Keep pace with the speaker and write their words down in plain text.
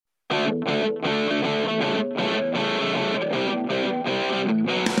Welcome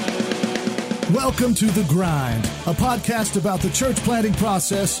to The Grind, a podcast about the church planting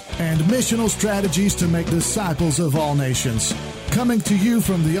process and missional strategies to make disciples of all nations. Coming to you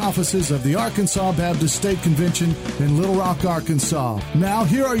from the offices of the Arkansas Baptist State Convention in Little Rock, Arkansas. Now,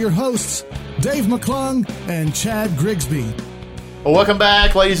 here are your hosts, Dave McClung and Chad Grigsby. Well, welcome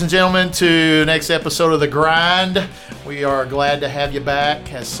back, ladies and gentlemen, to the next episode of The Grind. We are glad to have you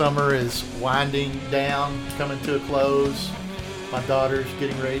back as summer is winding down, coming to a close. My daughter's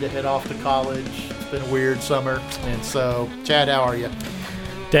getting ready to head off to college. It's been a weird summer. And so, Chad, how are you?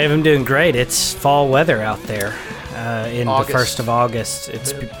 Dave, I'm doing great. It's fall weather out there in August. the 1st of August.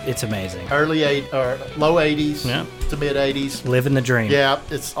 It's amazing. Low 80s to mid 80s. Living the dream. Yeah,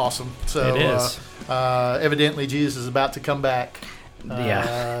 it's awesome. So, it is. Evidently, Jesus is about to come back.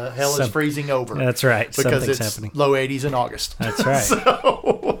 Hell is freezing over. That's right. Because Something's it's happening. low 80s in August. That's right.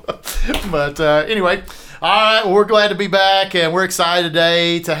 But anyway, all right, well, we're glad to be back, and we're excited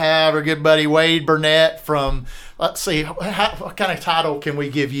today to have our good buddy Wade Burnett from, let's see, what kind of title can we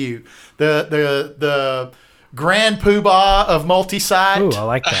give you? The Grand Poobah of Multisite. Ooh, I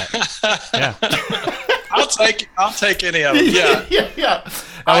like that. Yeah. I'll take any of them. Yeah. Yeah.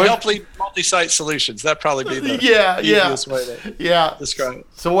 I help lead Multisite Solutions. That'd probably be the easiest way to describe it.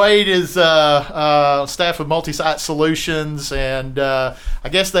 So Wade is staff of Multisite Solutions, and I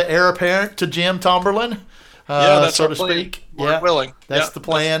guess the heir apparent to Jim Tomberlin, that's so our to plan. speak. We're willing. That's the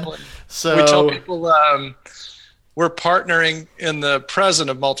plan. So we tell people we're partnering in the present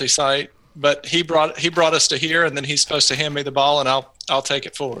of Multisite, but he brought us to here, and then he's supposed to hand me the ball, and I'll take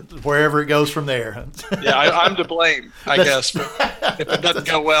it forward. Wherever it goes from there. Yeah, I'm to blame, I guess, if it doesn't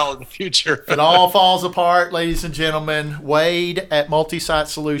go well in the future. It all falls apart, ladies and gentlemen. Wade at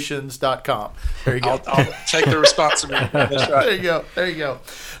multisitesolutions.com. There you go. I'll take the responsibility. That's right. There you go.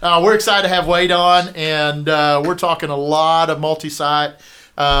 We're excited to have Wade on, and we're talking a lot of multi-site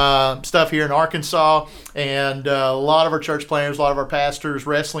stuff here in Arkansas, and a lot of our church planners, a lot of our pastors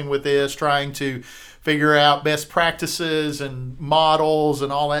wrestling with this, trying to figure out best practices and models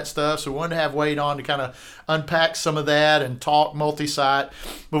and all that stuff. So we wanted to have Wade on to kind of unpack some of that and talk multi-site.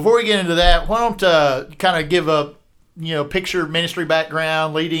 Before we get into that, why don't kind of give a picture ministry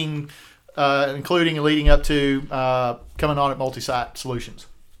background, including and leading up to coming on at Multisite Solutions.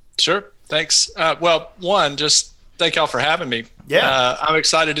 Sure. Thanks. Well, just thank y'all for having me. Yeah. I'm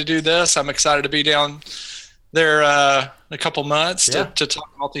excited to do this. I'm excited to be down there in a couple months to talk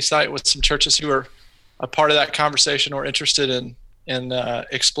multi-site with some churches who are a part of that conversation or interested in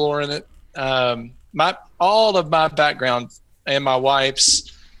exploring it. All of my background and my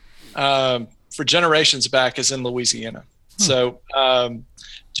wife's for generations back is in Louisiana. So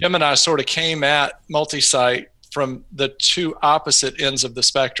Jim and I sort of came at multi-site from the two opposite ends of the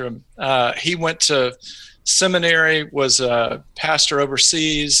spectrum. He went to seminary, was a pastor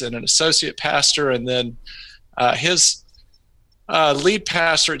overseas and an associate pastor, and then his lead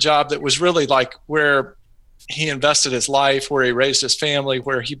pastorate job that was really like where he invested his life, where he raised his family,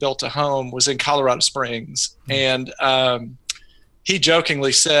 where he built a home, was in Colorado Springs. And he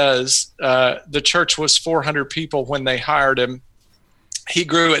jokingly says the church was 400 people when they hired him. He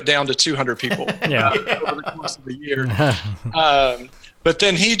grew it down to 200 people over the course of the year. But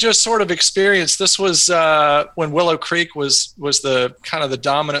then he just sort of experienced, this was when Willow Creek was the kind of the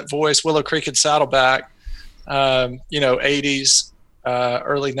dominant voice. Willow Creek and Saddleback, 80s,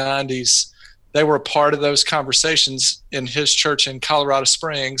 early 90s. They were a part of those conversations in his church in Colorado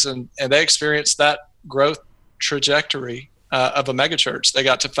Springs, and they experienced that growth trajectory of a megachurch. They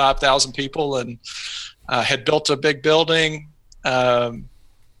got to 5,000 people and had built a big building,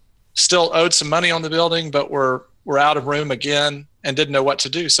 still owed some money on the building, but were out of room again and didn't know what to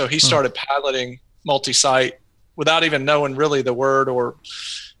do. So he started piloting multi-site without even knowing really the word or,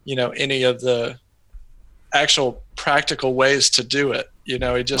 any of the actual practical ways to do it.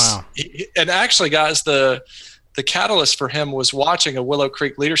 And actually, guys, the catalyst for him was watching a Willow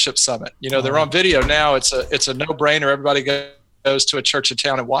Creek Leadership Summit. They're on video now. It's a no-brainer. Everybody goes to a church in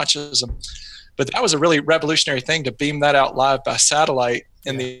town and watches them. But that was a really revolutionary thing to beam that out live by satellite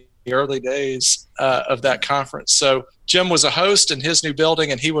in the early days of that conference. So Jim was a host in his new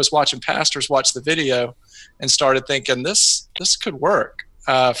building, and he was watching pastors watch the video and started thinking this could work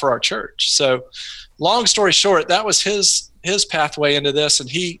for our church. So long story short, that was his pathway into this, and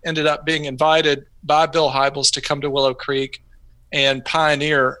he ended up being invited by Bill Hybels to come to Willow Creek and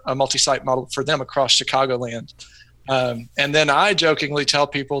pioneer a multi-site model for them across Chicagoland. And then I jokingly tell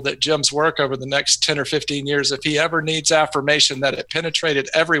people that Jim's work over the next 10 or 15 years, if he ever needs affirmation that it penetrated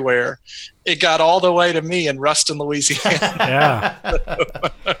everywhere, it got all the way to me in Ruston, Louisiana.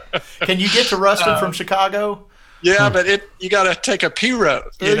 Can you get to Ruston from Chicago? Yeah, but you got to take a P road.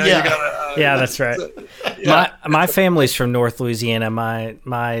 You know, Yeah. you gotta, Yeah, that's right. My family's from North Louisiana.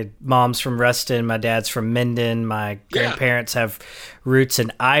 My mom's from Ruston. My dad's from Minden. My grandparents have roots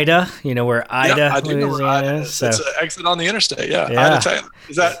in Ida. You know where Ida, I do know where Louisiana Ida is. is. So, It's an exit on the interstate. Yeah. Yeah. Ida Taylor.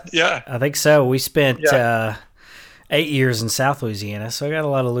 Is that? Yeah. I think so. We spent 8 years in South Louisiana, so I got a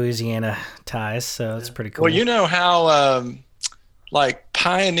lot of Louisiana ties. So it's pretty cool. Well, you know how like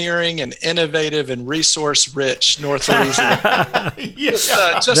pioneering and innovative and resource rich North Louisiana.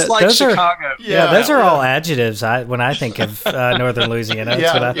 Just like those Chicago. Those are all adjectives. When I think of Northern Louisiana,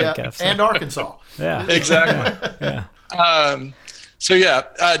 that's what I think of. So. And Arkansas. Yeah, exactly.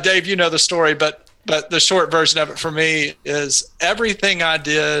 Dave, you know the story, but the short version of it for me is everything I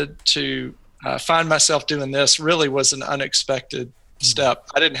did to find myself doing this really was an unexpected step.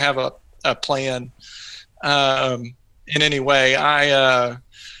 I didn't have a plan in any way. My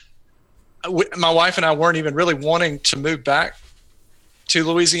wife and I weren't even really wanting to move back to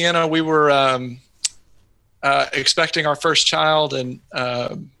Louisiana. We were expecting our first child and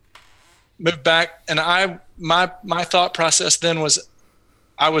moved back. And my thought process then was,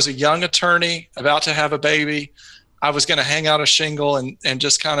 I was a young attorney about to have a baby. I was going to hang out a shingle and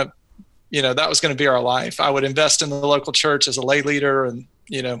just kind of, that was going to be our life. I would invest in the local church as a lay leader and,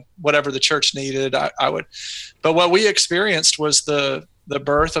 whatever the church needed, I would. But what we experienced was the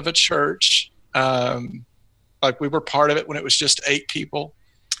birth of a church. Like we were part of it when it was just 8 people.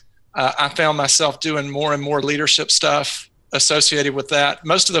 I found myself doing more and more leadership stuff associated with that.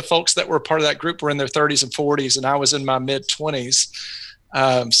 Most of the folks that were part of that group were in their 30s and 40s, and I was in my mid 20s.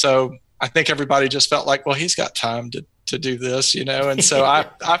 So I think everybody just felt like, well, he's got time to do this, And so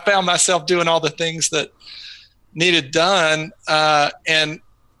I found myself doing all the things that needed done. And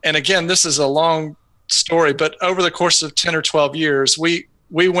again, this is a long story, but over the course of 10 or 12 years, we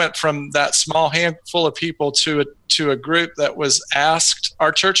went from that small handful of people to a group that was asked.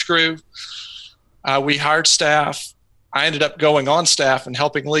 Our church grew. We hired staff. I ended up going on staff and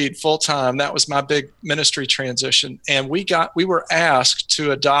helping lead full time. That was my big ministry transition. And we were asked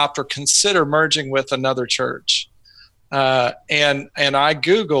to adopt or consider merging with another church. And I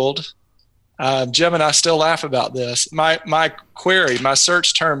Googled, Jim and I still laugh about this. My query, my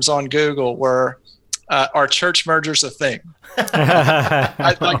search terms on Google were, are church mergers a thing?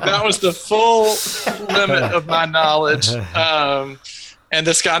 That was the full limit of my knowledge. And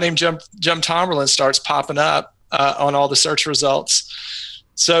this guy named Jim Tomerlin starts popping up on all the search results.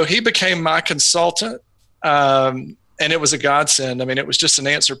 So he became my consultant. And it was a godsend. I mean, it was just an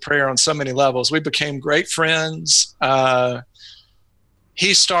answered prayer on so many levels. We became great friends.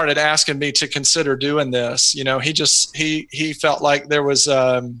 He started asking me to consider doing this. He felt like there was,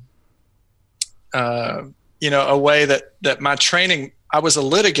 a way that my training, I was a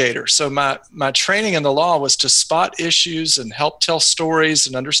litigator. So my training in the law was to spot issues and help tell stories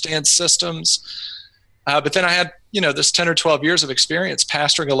and understand systems. But then I had, this 10 or 12 years of experience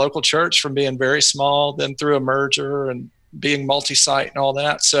pastoring a local church from being very small, then through a merger and being multi-site and all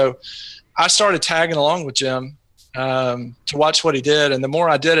that. So I started tagging along with Jim to watch what he did. And the more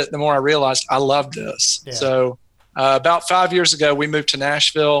I did it, the more I realized I loved this. Yeah. So about 5 years ago, we moved to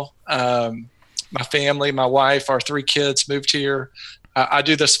Nashville. My family, my wife, our 3 kids moved here. I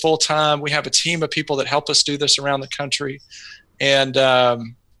do this full time. We have a team of people that help us do this around the country. And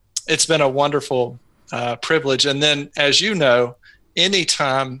it's been a wonderful privilege. And then, as you know,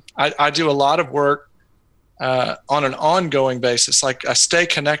 anytime I do a lot of work on an ongoing basis, like I stay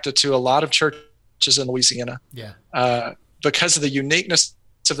connected to a lot of churches in Louisiana. Yeah. Because of the uniqueness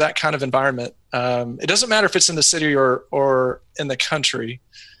of that kind of environment. It doesn't matter if it's in the city or in the country.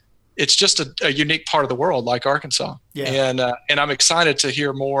 It's just a unique part of the world, like Arkansas. Yeah. And I'm excited to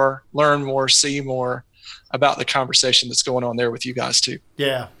hear more, learn more, see more about the conversation that's going on there with you guys too.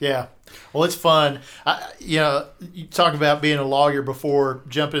 Yeah. Yeah. Well, it's fun. You talk about being a lawyer before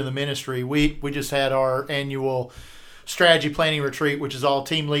jumping in the ministry. We just had our annual strategy planning retreat, which is all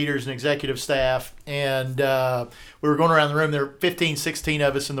team leaders and executive staff. And we were going around the room. There were 15, 16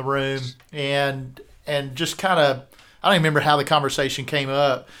 of us in the room. And just kind of, I don't even remember how the conversation came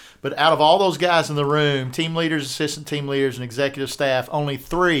up. But out of all those guys in the room, team leaders, assistant team leaders, and executive staff, only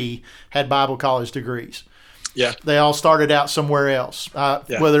 3 had Bible college degrees. Yeah. They all started out somewhere else,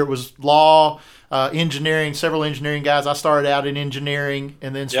 whether it was law, engineering, several engineering guys. I started out in engineering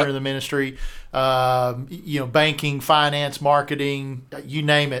and then started the ministry, banking, finance, marketing, you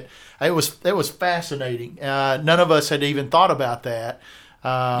name it. It was fascinating. None of us had even thought about that.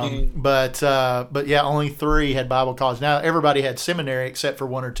 But only 3 had Bible college. Now everybody had seminary except for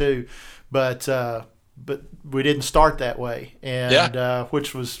 1 or 2, but we didn't start that way, and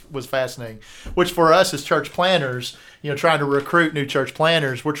which was fascinating. Which for us as church planners, trying to recruit new church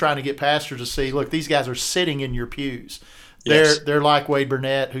planners, we're trying to get pastors to see, look, these guys are sitting in your pews. Yes. They're like Wade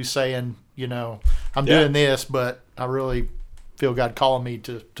Burnett, who's saying, I'm doing this, but I really feel God calling me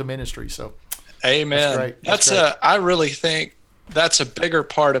to ministry. So, amen. That's great. I really think that's a bigger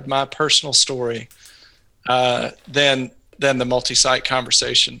part of my personal story than the multi-site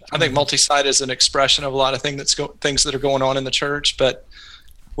conversation. I think multi-site is an expression of a lot of things that are going on in the church, but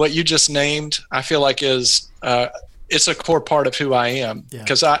what you just named, I feel like is it's a core part of who I am,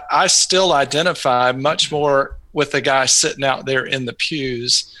 because I still identify much more with the guy sitting out there in the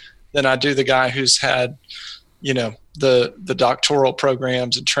pews than I do the guy who's had, the doctoral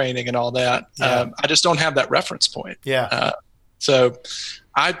programs and training and all that. I just don't have that reference point. So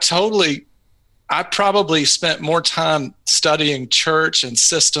I probably spent more time studying church and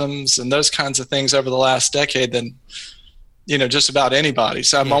systems and those kinds of things over the last decade than, just about anybody.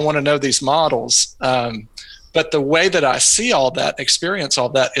 So I want to know these models. But the way that I see all that, experience all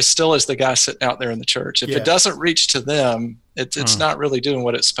that, is still as the guy sitting out there in the church. If it doesn't reach to them, it's not really doing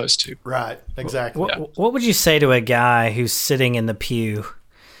what it's supposed to. Right, exactly. What would you say to a guy who's sitting in the pew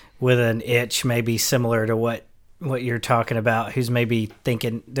with an itch maybe similar to what you're talking about, who's maybe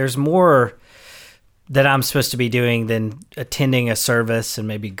thinking there's more that I'm supposed to be doing than attending a service and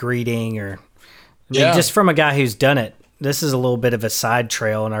maybe greeting, or just from a guy who's done it? This is a little bit of a side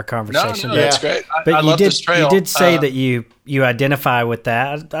trail in our conversation. No, that's great. But I love this trail. You did say that you identify with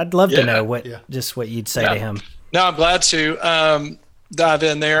that. I'd love to know what you'd say to him. No, I'm glad to dive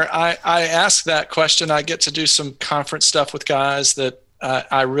in there. I ask that question. I get to do some conference stuff with guys that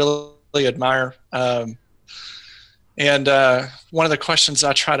I really admire. And one of the questions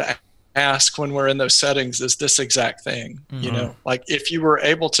I try to ask when we're in those settings is this exact thing. Like, if you were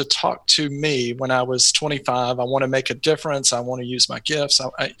able to talk to me when I was 25, I want to make a difference, I want to use my gifts,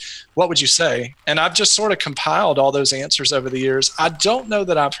 what would you say? And I've just sort of compiled all those answers over the years. I don't know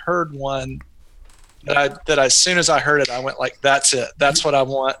that I've heard one that as soon as I heard it, I went like, that's it. That's what I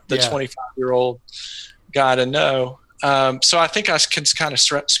want the 25-year-old guy to know. So I think I can kind of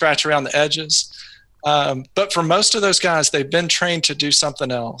scratch around the edges. But for most of those guys, they've been trained to do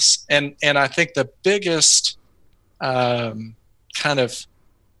something else. And I think the biggest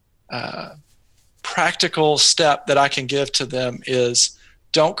practical step that I can give to them is,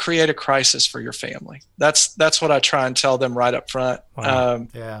 don't create a crisis for your family. That's what I try and tell them right up front. Wow.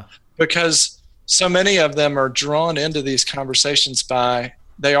 Because so many of them are drawn into these conversations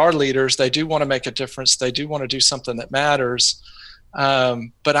they are leaders. They do want to make a difference. They do want to do something that matters.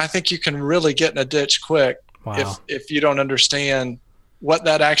 But I think you can really get in a ditch quick if you don't understand what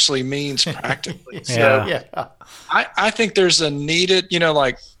that actually means practically. I think there's a needed,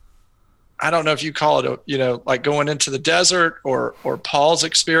 I don't know if you call it like going into the desert or Paul's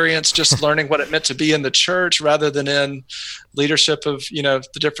experience, just learning what it meant to be in the church rather than in leadership of,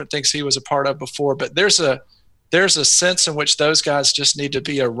 the different things he was a part of before. But there's a sense in which those guys just need to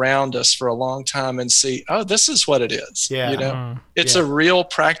be around us for a long time and see, oh, this is what it is. It's a real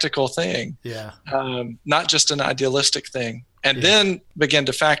practical thing, not just an idealistic thing. And then begin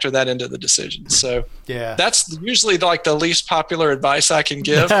to factor that into the decisions. So that's usually like the least popular advice I can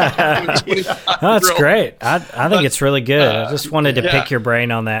give. That's great. I think it's really good. I just wanted to pick your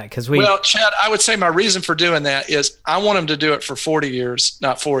brain on that well, Chad, I would say my reason for doing that is I want them to do it for 40 years,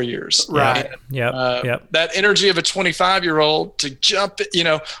 not 4 years. Right. And, that energy of a 25-year-old to jump,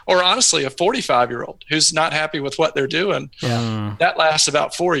 or honestly a 45-year-old who's not happy with what they're doing. That lasts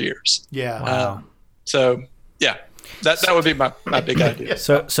about 4 years. That would be my big idea.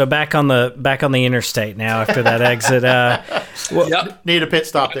 So back on the interstate now after that exit. Need a pit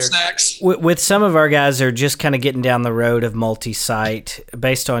stop there. Snacks. With some of our guys that are just kind of getting down the road of multi-site,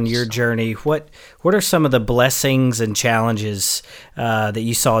 based on your journey, what are some of the blessings and challenges that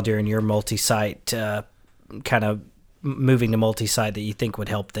you saw during your multi-site kind of moving to multi-site that you think would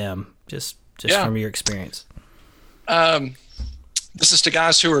help them just from your experience? This is to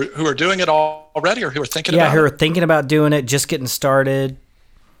guys who are doing it already, or who are thinking about it? Yeah, who are thinking about doing it, just getting started.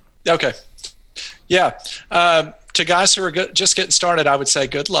 Okay. Yeah. To guys who are just getting started, I would say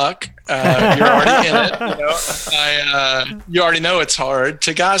good luck. You're already in it. You already know it's hard.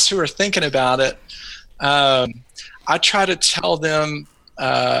 To guys who are thinking about it, I try to tell them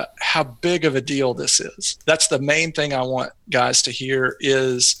how big of a deal this is. That's the main thing I want guys to hear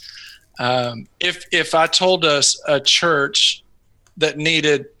is if I told us a church that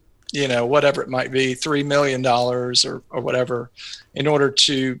needed, whatever it might be, $3 million or whatever, in order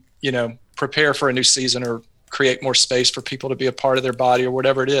to, prepare for a new season or create more space for people to be a part of their body or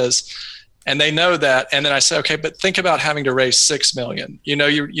whatever it is. And they know that. And then I say, okay, but think about having to raise $6 million.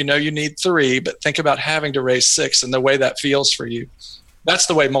 You need 3, but think about having to raise 6 and the way that feels for you. That's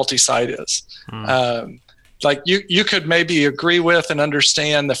the way Multisite is. Like you could maybe agree with and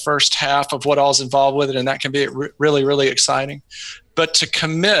understand the first half of what all's involved with it, and that can be really, really exciting. But to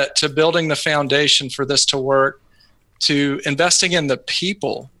commit to building the foundation for this to work, to investing in the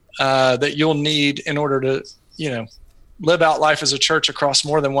people that you'll need in order to, live out life as a church across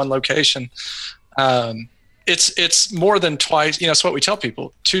more than one location. It's more than twice. It's what we tell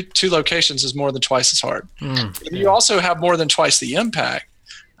people. Two locations is more than twice as hard. You also have more than twice the impact.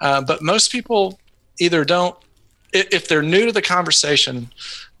 But most people either don't, if they're new to the conversation,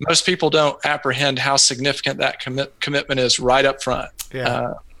 most people don't apprehend how significant that commitment is right up front.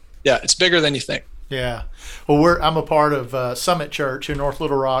 It's bigger than you think. Yeah. Well, I'm a part of Summit Church in North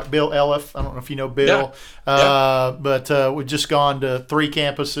Little Rock. Bill Elliff, I don't know if you know Bill, but we've just gone to 3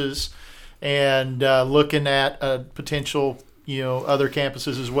 campuses and looking at potential, other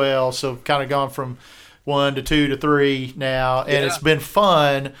campuses as well. So kind of gone from 1 to 2 to 3 now, and it's been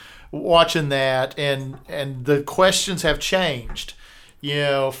fun watching that. And the questions have changed,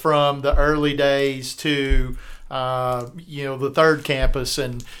 from the early days to the third campus,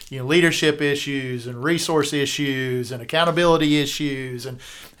 and leadership issues and resource issues and accountability issues and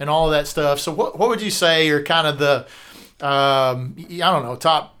all of that stuff. So what would you say are kind of the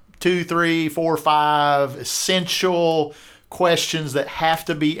top 2, 3, 4, 5 essential questions that have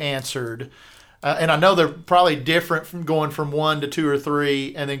to be answered? And I know they're probably different from going from 1 to 2 or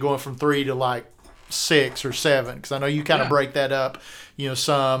 3 and then going from 3 to like 6 or 7, because I know you kind of break that up,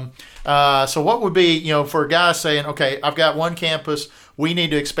 some. So what would be, for a guy saying, okay, I've got 1 campus, we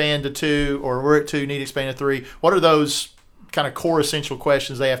need to expand to 2, or we're at 2, need to expand to 3. What are those kind of core essential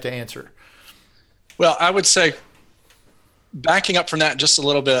questions they have to answer? Well, I would say, backing up from that just a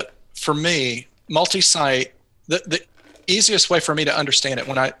little bit, for me, Multisite, the easiest way for me to understand it,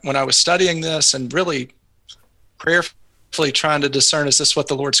 when I was studying this and really prayerfully trying to discern, is this what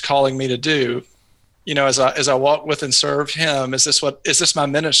the Lord's calling me to do? As I walk with and serve Him, is this my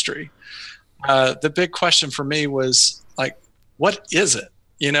ministry? The big question for me was like, what is it?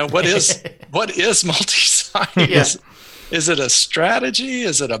 What is Multisite? Is it a strategy?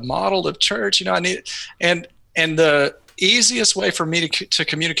 Is it a model of church? I need it. And the easiest way for me to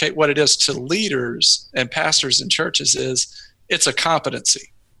communicate what it is to leaders and pastors in churches is it's a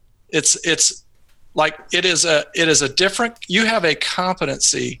competency. It's like it is a different. You have a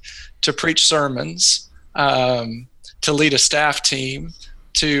competency to preach sermons, to lead a staff team,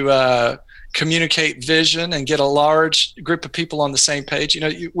 to communicate vision and get a large group of people on the same page.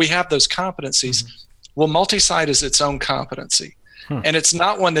 We have those competencies. Mm-hmm. Well, Multisite is its own competency, and it's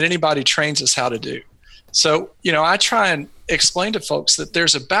not one that anybody trains us how to do. So, I try and explain to folks that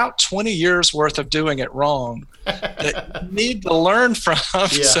there's about 20 years worth of doing it wrong that you need to learn from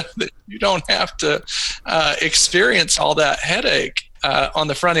so that you don't have to experience all that headache on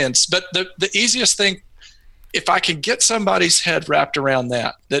the front ends. But the easiest thing, if I can get somebody's head wrapped around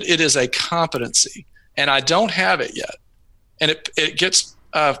that it is a competency, and I don't have it yet, and it gets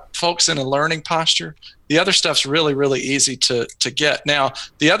folks in a learning posture, the other stuff's really, really easy to get. Now,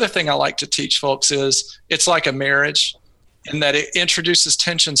 the other thing I like to teach folks is it's like a marriage, in that it introduces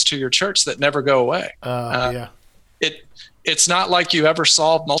tensions to your church that never go away. It's not like you ever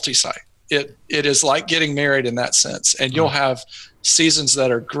solve Multisite. It is like getting married in that sense, and you'll have seasons that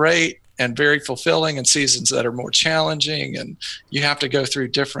are great and very fulfilling, and seasons that are more challenging, and you have to go through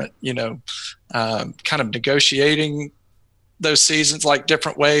different, kind of negotiating those seasons, like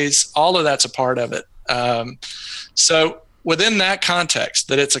different ways. All of that's a part of it. So within that context,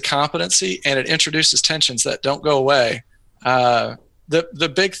 that it's a competency and it introduces tensions that don't go away,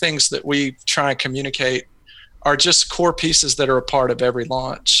 the big things that we try and communicate are just core pieces that are a part of every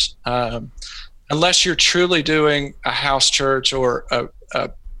launch. Unless you're truly doing a house church or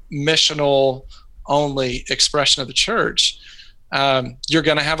a missional only expression of the church, you're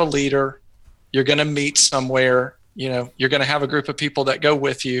going to have a leader, you're going to meet somewhere, you're going to have a group of people that go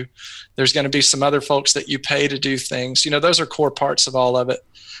with you. There's going to be some other folks that you pay to do things. Those are core parts of all of it.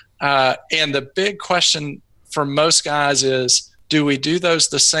 And the big question for most guys is, do we do those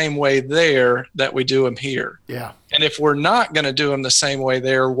the same way there that we do them here? Yeah. And if we're not going to do them the same way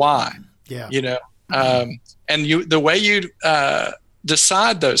there, why? Yeah. And the way you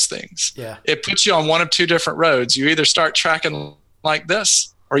decide those things, it puts you on one of two different roads. You either start tracking like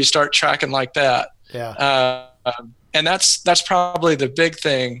this, or you start tracking like that. Yeah. And that's probably the big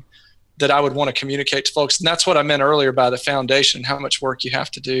thing that I would want to communicate to folks. And that's what I meant earlier by the foundation, how much work you have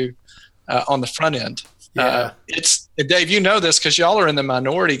to do on the front end Yeah. Dave, you know this because y'all are in the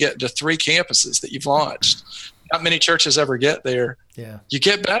minority getting to 3 campuses that you've launched. Not many churches ever get there. Yeah. You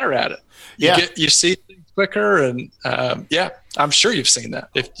get better at it. You see things quicker. And I'm sure you've seen that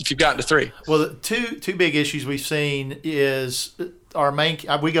if you've gotten to 3. Well, the two big issues we've seen is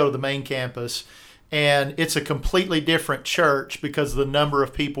we go to the main campus, and it's a completely different church because of the number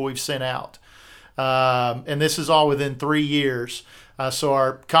of people we've sent out. And this is all within 3 years. So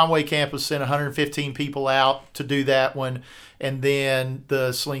our Conway campus sent 115 people out to do that one. And then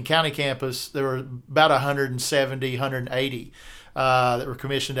the Saline County campus, there were about 170, 180 that were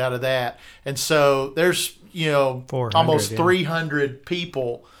commissioned out of that. And so there's, almost 300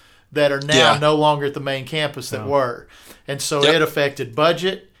 people that are now no longer at the main campus that were. And so it affected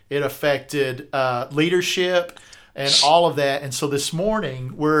budget, it affected leadership, and all of that. And so this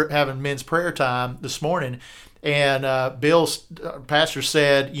morning, we're having men's prayer time this morning. And Bill's pastor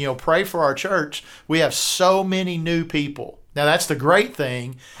said, pray for our church. We have so many new people. Now, that's the great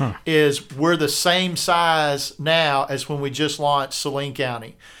thing is we're the same size now as when we just launched Saline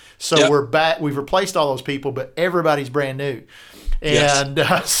County. So we're back. We've replaced all those people, but everybody's brand new. And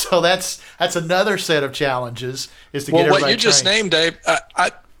so that's another set of challenges is to get everybody what you just named, Dave,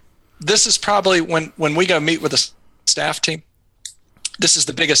 this is probably when we go meet with a staff team, this is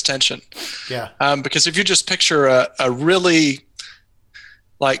the biggest tension. Yeah. Because if you just picture a really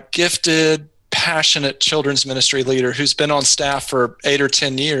gifted, passionate children's ministry leader who's been on staff for 8 or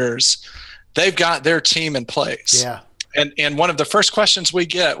 10 years, they've got their team in place. Yeah. And one of the first questions we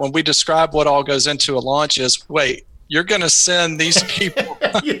get when we describe what all goes into a launch is, wait, you're going to send these people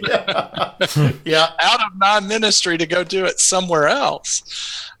out of my ministry to go do it somewhere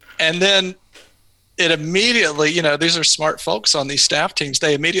else. And then it immediately, these are smart folks on these staff teams.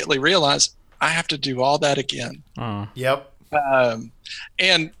 They immediately realize I have to do all that again. Yep.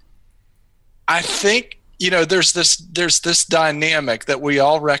 And I think, there's this dynamic that we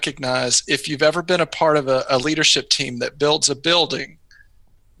all recognize. If you've ever been a part of a leadership team that builds a building,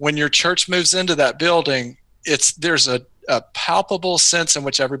 when your church moves into that building, there's a palpable sense in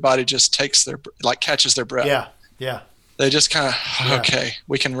which everybody just catches their breath. Yeah. Yeah. They just kind of, okay,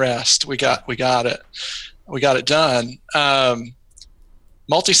 we can rest. We got it. We got it done.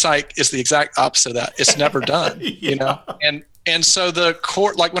 Multisite is the exact opposite of that. It's never done, And so the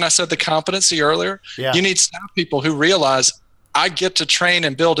core, like when I said the competency earlier, you need staff people who realize I get to train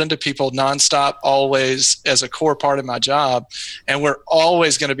and build into people nonstop, always as a core part of my job. And we're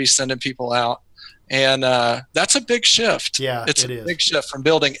always going to be sending people out. And that's a big shift. Yeah, it's a big shift from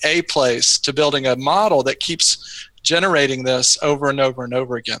building a place to building a model that keeps generating this over and over and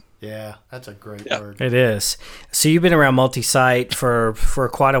over again. Yeah, that's a great word. It is. So you've been around Multisite for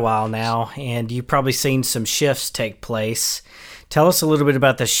quite a while now, and you've probably seen some shifts take place. Tell us a little bit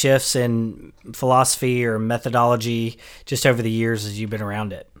about the shifts in philosophy or methodology just over the years as you've been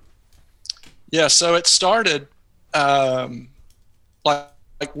around it. Yeah, so it started like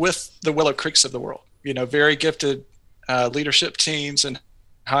with the Willow Creeks of the world, very gifted leadership teams and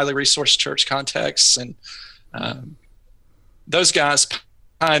highly resourced church contexts. And those guys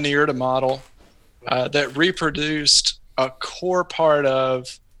pioneered a model that reproduced a core part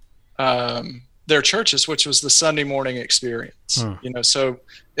of their churches, which was the Sunday morning experience. So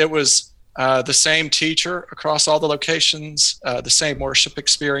it was the same teacher across all the locations, the same worship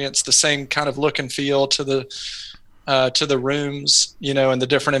experience, the same kind of look and feel to the rooms, and the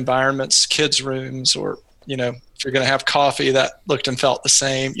different environments, kids' rooms, or if you're going to have coffee, that looked and felt the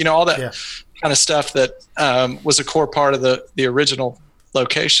same. All that kind of stuff that was a core part of the original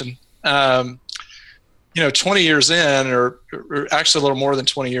location. 20 years in, or actually a little more than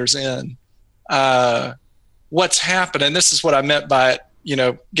 20 years in, what's happened, and this is what I meant by it,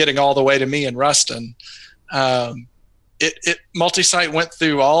 getting all the way to me in Ruston. Multisite went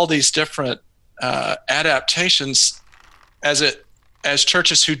through all these different adaptations as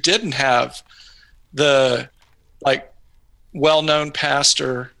churches who didn't have the well-known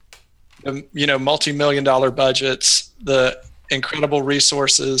pastor, multi-million-dollar budgets, the incredible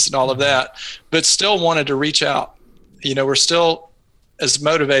resources and all of that, but still wanted to reach out. We're still as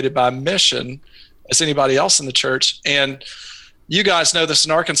motivated by mission as anybody else in the church. And you guys know this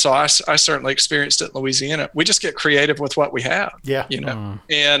in Arkansas. I certainly experienced it in Louisiana. We just get creative with what we have. And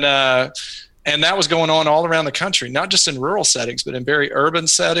that was going on all around the country, not just in rural settings, but in very urban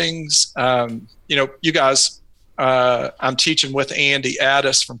settings. You guys, I'm teaching with Andy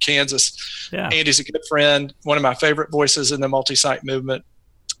Addis from Kansas. Yeah. Andy's a good friend, one of my favorite voices in the Multisite movement.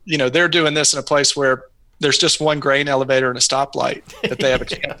 They're doing this in a place where there's just one grain elevator and a stoplight that they have a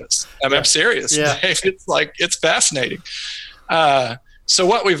campus. I'm serious. Yeah. It's fascinating. So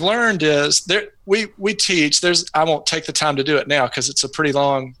what we've learned is we teach, I won't take the time to do it now because it's a pretty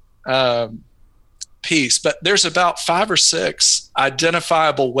long piece, but there's about 5 or 6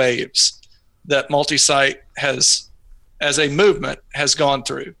 identifiable waves that Multisite has, as a movement, has gone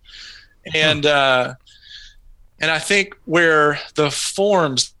through. And I think where the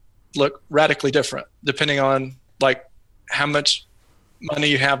forms look radically different, depending on like how much money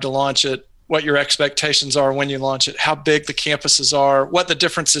you have to launch it, what your expectations are when you launch it, how big the campuses are, what the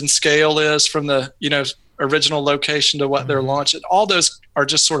difference in scale is from the, original location to what they're launching. All those are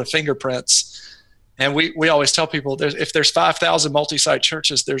just sort of fingerprints. And we always tell people if there's 5,000 multi-site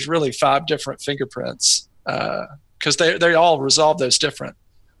churches, there's really 5 different fingerprints because they all resolve those different.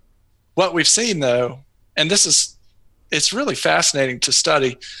 What we've seen though, and it's really fascinating to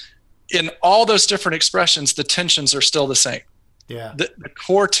study, in all those different expressions, the tensions are still the same. Yeah. The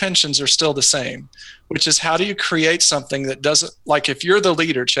core tensions are still the same, which is how do you create something that doesn't, like if you're the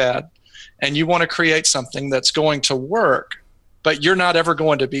leader, Chad, and you want to create something that's going to work, but you're not ever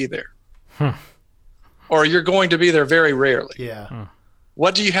going to be there. Or you're going to be there very rarely. Yeah.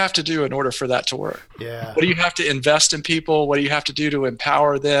 What do you have to do in order for that to work? Yeah. What do you have to invest in people? What do you have to do to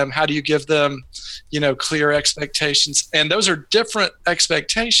empower them? How do you give them, clear expectations? And those are different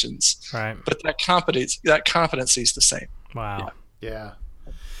expectations, right? But that competency is the same. Wow. Yeah.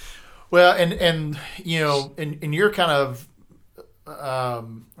 Well, and and you're kind of,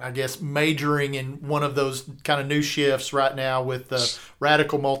 I guess, majoring in one of those kind of new shifts right now with the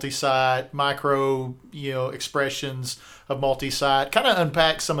radical multi-site, micro, expressions of multi-site. Kind of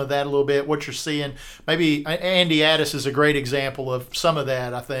unpack some of that a little bit, what you're seeing. Maybe Andy Addis is a great example of some of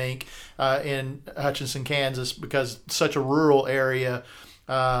that, I think, in Hutchinson, Kansas, because it's such a rural area.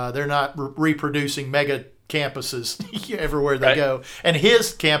 They're not reproducing mega campuses everywhere they go, and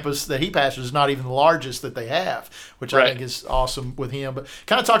his campus that he pastors is not even the largest that they have, which I think is awesome with him. But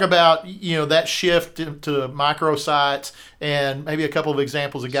kind of talk about that shift to micro sites and maybe a couple of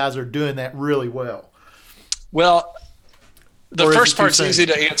examples of guys that are doing that really well. Well, the first part's easy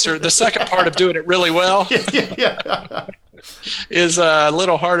to answer. The second part of doing it really well is a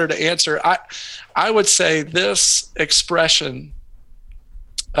little harder to answer. I would say this expression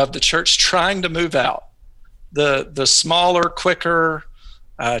of the church trying to move out, the smaller, quicker,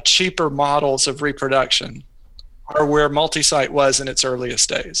 cheaper models of reproduction are where multi-site was in its earliest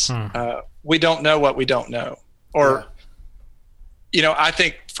days. We don't know what we don't know. Or, I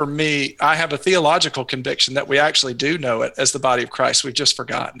think for me, I have a theological conviction that we actually do know it as the body of Christ. We've just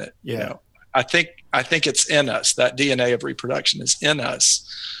forgotten it. I think it's in us. That DNA of reproduction is in us.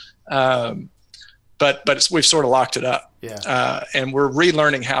 But we've sort of locked it up. And we're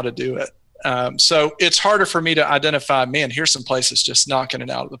relearning how to do it. So it's harder for me to identify, here's some places just knocking it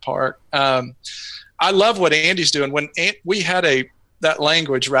out of the park. I love what Andy's doing. When we had that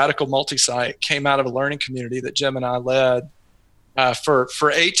language, radical multi-site, came out of a learning community that Jim and I led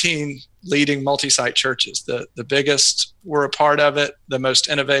for 18 leading multi-site churches. The biggest were a part of it. The most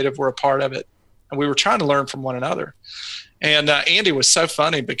innovative were a part of it. And we were trying to learn from one another. And Andy was so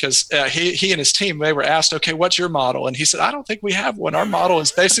funny because he and his team, they were asked, okay, what's your model? And he said, I don't think we have one. Our model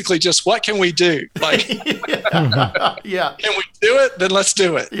is basically just, what can we do? Like, can we do it? Then let's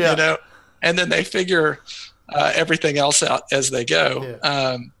do it, And then they figure everything else out as they go.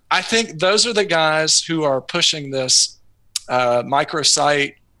 I think those are the guys who are pushing this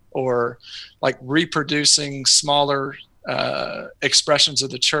microsite or like reproducing smaller expressions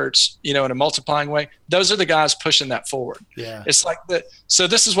of the church, in a multiplying way. Those are the guys pushing that forward. It's like that. So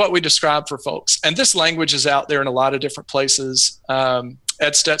this is what we describe for folks, and this language is out there in a lot of different places.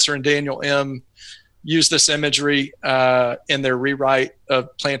 Ed Stetzer and Daniel M. use this imagery in their rewrite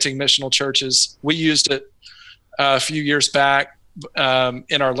of planting missional churches. We used it a few years back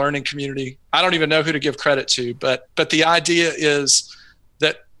in our learning community. I don't even know who to give credit to, but the idea is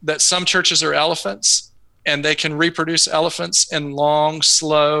that some churches are elephants, and they can reproduce elephants in long,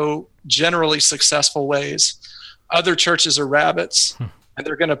 slow, generally successful ways. Other churches are rabbits, and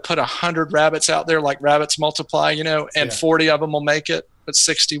they're going to put 100 rabbits out there like rabbits multiply, and 40 of them will make it, but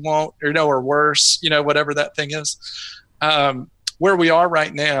 60 won't, or worse, whatever that thing is. Where we are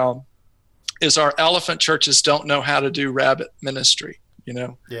right now is our elephant churches don't know how to do rabbit ministry,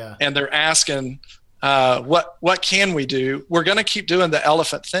 and they're asking, what can we do? We're going to keep doing the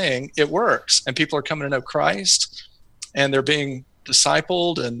elephant thing. It works, and people are coming to know Christ, and they're being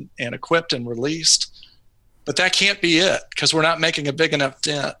discipled and equipped and released. But that can't be it, because we're not making a big enough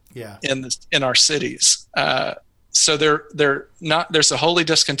dent in our cities. So there's a holy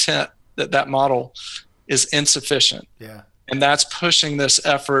discontent that model is insufficient. And that's pushing this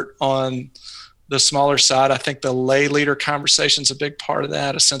effort on the smaller side. I think the lay leader conversation is a big part of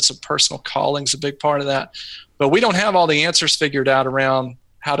that. A sense of personal calling is a big part of that. But we don't have all the answers figured out around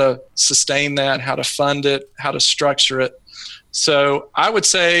how to sustain that, how to fund it, how to structure it. So I would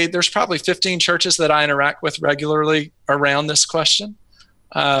say there's probably 15 churches that I interact with regularly around this question.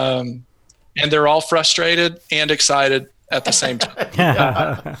 And they're all frustrated and excited at the same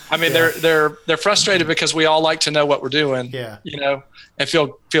time. I mean, they're frustrated because we all like to know what we're doing, and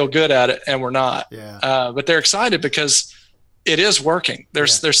feel good at it, and we're not. But they're excited because it is working.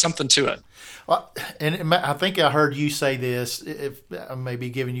 There's something to it. Well, and I think I heard you say this. If I may be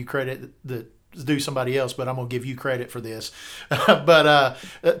giving you credit that do somebody else, but I'm going to give you credit for this. But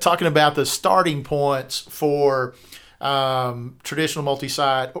talking about the starting points for traditional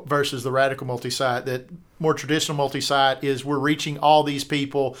multi-site versus the radical multi-site, that more traditional multi-site is we're reaching all these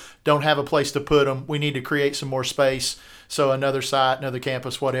people, don't have a place to put them. We need to create some more space. So another site, another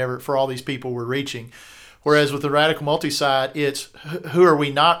campus, whatever, for all these people we're reaching. Whereas with the radical multi-site, it's who are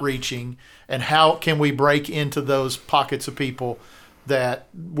we not reaching and how can we break into those pockets of people that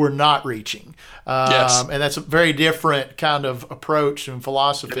we're not reaching. Yes. And that's a very different kind of approach and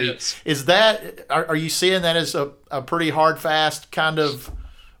philosophy. Is that, are you seeing that as a pretty hard, fast kind of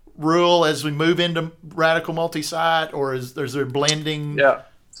rule as we move into radical multi-site, or is there blending? Yeah.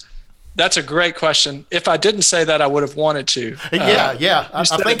 That's a great question. If I didn't say that, I would have wanted to. I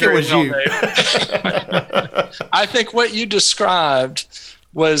think it was you. I think what you described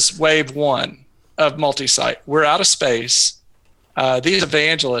was wave one of multi-site. We're out of space. These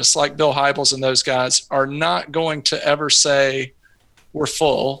evangelists like Bill Hybels and those guys are not going to ever say we're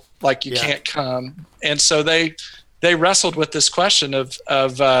full, like you can't come. And so they wrestled with this question of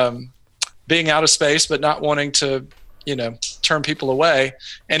being out of space, but not wanting to, turn people away.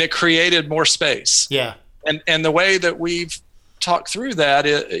 And it created more space. Yeah. And the way that we've talked through that,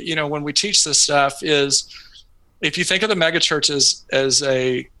 when we teach this stuff is, if you think of the mega churches as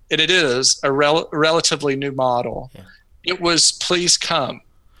it is a relatively new model. Yeah. It was please come,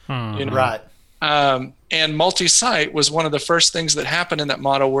 right. And multi-site was one of the first things that happened in that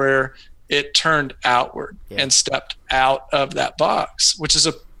model where it turned outward and stepped out of that box, which is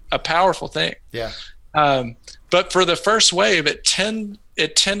a powerful thing. Yeah. But for the first wave, it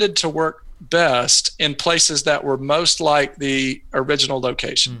tended to work best in places that were most like the original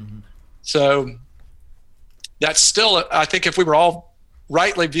location. Mm-hmm. So that's still, I think if we were all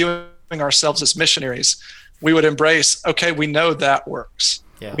rightly viewing ourselves as missionaries, we would embrace, okay, we know that works.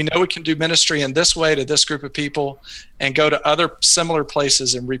 Yeah. We know we can do ministry in this way to this group of people and go to other similar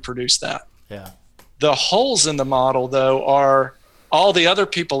places and reproduce that. Yeah. The holes in the model, though, are all the other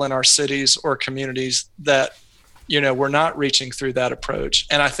people in our cities or communities that, we're not reaching through that approach.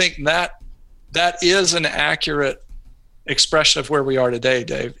 And I think that is an accurate expression of where we are today,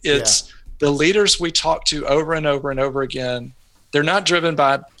 Dave. It's the leaders we talk to over and over and over again. They're not driven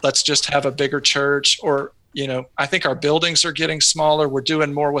by, let's just have a bigger church, or, I think our buildings are getting smaller. We're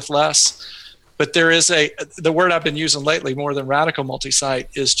doing more with less. But there is the word I've been using lately more than radical multi-site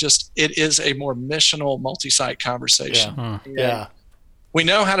is it is a more missional multi-site conversation. Yeah. Yeah. We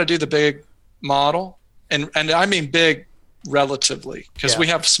know how to do the big model, and I mean big relatively, because we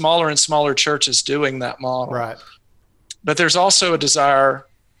have smaller and smaller churches doing that model. Right. But there's also a desire,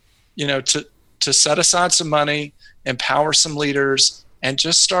 to set aside some money, empower some leaders, and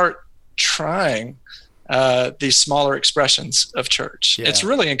just start trying these smaller expressions of church. Yeah. It's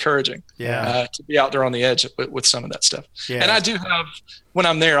really encouraging to be out there on the edge with some of that stuff. Yeah. And I do have, when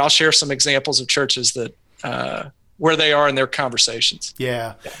I'm there, I'll share some examples of churches that where they are in their conversations.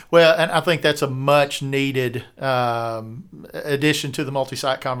 Yeah. Well, and I think that's a much needed addition to the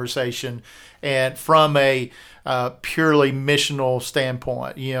multi-site conversation. And from a purely missional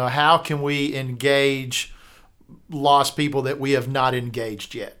standpoint, how can we engage lost people that we have not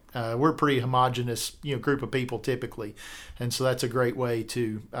engaged yet? We're a pretty homogenous, group of people typically, and so that's a great way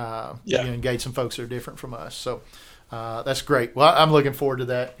to engage some folks that are different from us. So that's great. Well, I'm looking forward to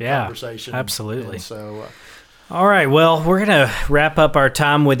that conversation. Absolutely. And so. All right. Well, we're going to wrap up our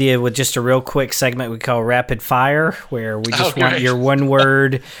time with you with just a real quick segment we call Rapid Fire, where we just want your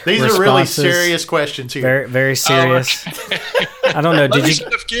one-word These responses. are really serious questions here. Very, very serious. I don't know. Let me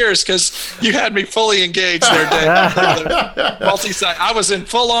shift gears because you had me fully engaged there, Dave. Multi-site. I was in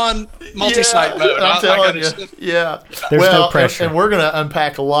full-on multi-site mode. I'm telling you. Yeah. There's no pressure. And we're going to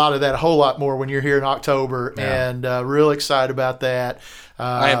unpack a lot of that, a whole lot more when you're here in October, and real excited about that.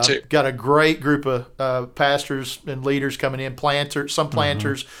 I am too. Got a great group of pastors and leaders coming in, some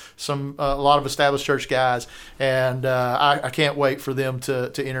planters, a lot of established church guys, and I can't wait for them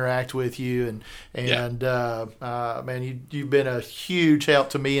to interact with you. And man, you've been a huge help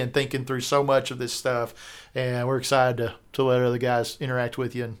to me in thinking through so much of this stuff, and we're excited to let other guys interact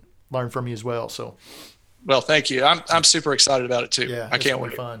with you and learn from you as well. So. Well, thank you. I'm super excited about it too. Yeah, I can't wait.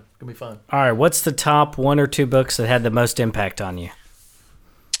 It's gonna be fun. All right, what's the top 1 or 2 books that had the most impact on you?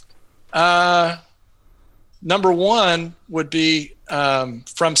 Number 1 would be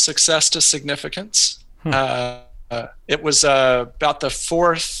From Success to Significance. It was about the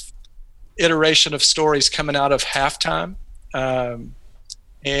 4th iteration of stories coming out of halftime,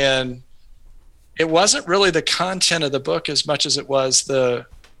 and it wasn't really the content of the book as much as it was the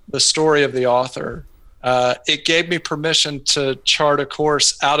story of the author. It gave me permission to chart a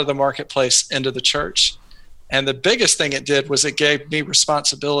course out of the marketplace into the church. And the biggest thing it did was it gave me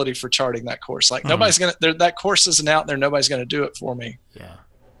responsibility for charting that course. Like nobody's going to, that course isn't out there. Nobody's going to do it for me. Yeah.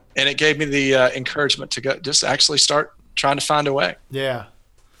 And it gave me the encouragement to go, just actually start trying to find a way. Yeah.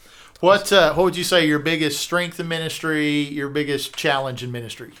 What would you say your biggest strength in ministry, your biggest challenge in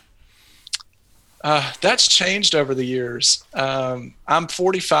ministry? That's changed over the years. I'm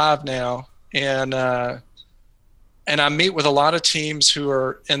 45 now, and I meet with a lot of teams who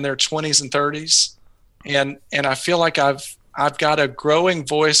are in their 20s and 30s, and I feel like I've got a growing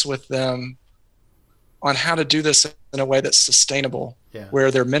voice with them on how to do this in a way that's sustainable,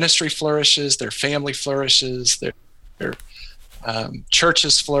 where their ministry flourishes, their family flourishes, their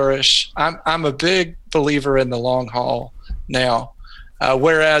churches flourish. I'm a big believer in the long haul now,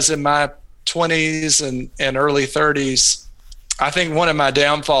 whereas in my 20s and early 30s, I think one of my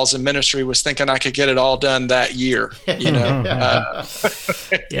downfalls in ministry was thinking I could get it all done that year. You know,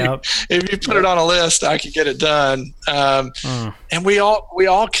 if you put it on a list, I could get it done. And we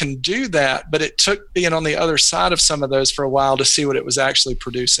all can do that, but it took being on the other side of some of those for a while to see what it was actually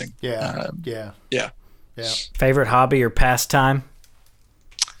producing. Yeah. Favorite hobby or pastime?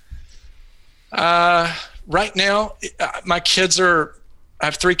 Right now, I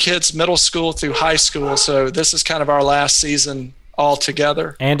have 3 kids, middle school through high school, so this is kind of our last season all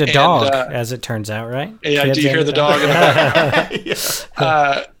together. And a dog, as it turns out, right? Yeah, do you hear the dog in the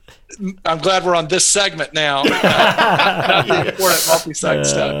back? I'm glad we're on this segment now. Not the important multi-site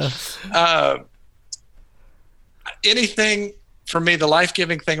stuff. Anything for me, the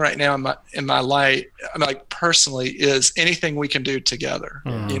life-giving thing right now in my life, I mean, like personally, is anything we can do together.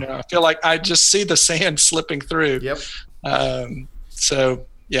 You know, I feel like I just see the sand slipping through. So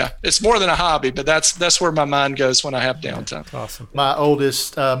yeah, it's more than a hobby, but that's where my mind goes when I have downtime. Awesome. My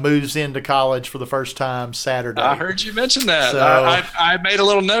oldest moves into college for the first time Saturday. I heard you mention that. So, I made a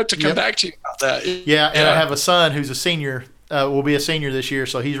little note to come back to you about that. Yeah, and I have a son who's a senior. Will be a senior this year,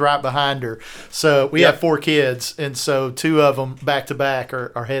 so he's right behind her. So we have 4 kids, and so 2 of them back to back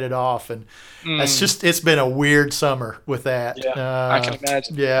are headed off, and it's been a weird summer with that. Yeah, I can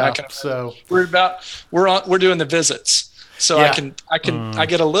imagine. Yeah, I can imagine. So we're doing the visits. So I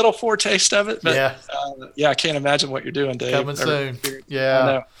get a little foretaste of it, but I can't imagine what you're doing, Dave. Coming soon.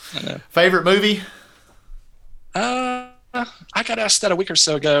 Yeah. I know. Favorite movie? I got asked that a week or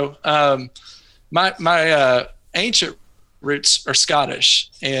so ago. My ancient roots are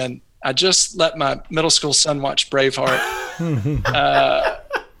Scottish, and I just let my middle school son watch Braveheart,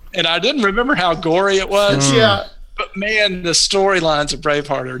 and I didn't remember how gory it was. Yeah. But man, the storylines of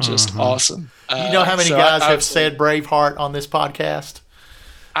Braveheart are just awesome. You know how many guys have said Braveheart on this podcast?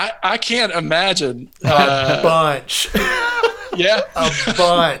 I can't imagine. A bunch. Yeah. A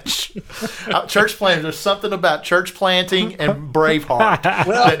bunch. Church planters. There's something about church planting and Braveheart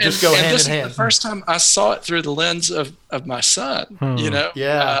that just go hand in hand. Is the first time I saw it through the lens of my son, you know?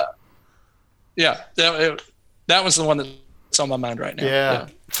 Yeah. That was the one that's on my mind right now. Yeah.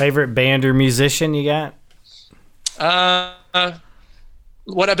 Favorite band or musician you got?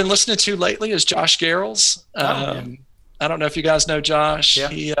 What I've been listening to lately is Josh Garrels. I don't know if you guys know Josh. Yeah.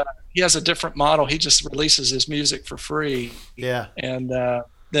 He has a different model. He just releases his music for free. Yeah. And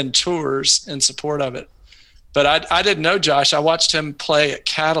then tours in support of it. But I didn't know Josh. I watched him play at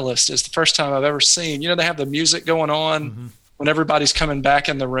Catalyst. It's the first time I've ever seen. You know, they have the music going on when everybody's coming back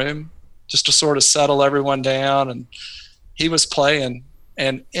in the room just to sort of settle everyone down. And he was playing.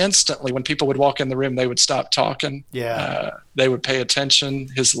 And instantly, when people would walk in the room, they would stop talking. Yeah. They would pay attention.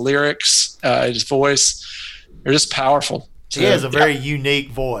 His lyrics, his voice, they're just powerful. He has a very unique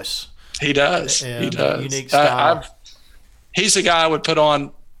voice. He does. And he does. Unique style. He's the guy I would put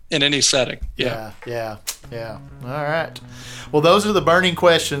on in any setting. Yeah. All right. Well, those are the burning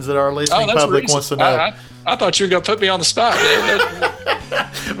questions that our listening public wants to know. I thought you were going to put me on the spot,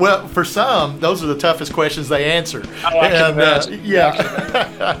 Dave. Well, for some, those are the toughest questions they answer. I can imagine.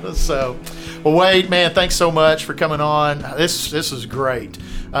 Yeah. So, well, Wade, man, thanks so much for coming on. This is great.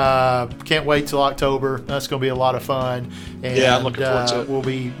 Can't wait till October. That's going to be a lot of fun. And, I'm looking forward to it. We'll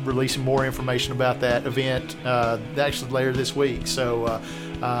be releasing more information about that event actually later this week. So,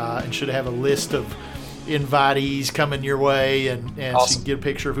 and should have a list of invitees coming your way, and awesome. So you can get a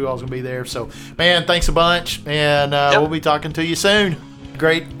picture of who all's going to be there. So, man, thanks a bunch, and we'll be talking to you soon.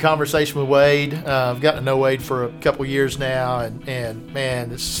 Great conversation with Wade. I've gotten to know Wade for a couple years now, and man,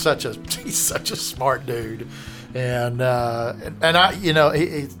 he's such a smart dude. And I,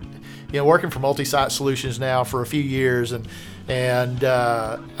 working for Multisite Solutions now for a few years, and this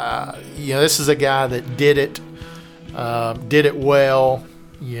is a guy that did it well.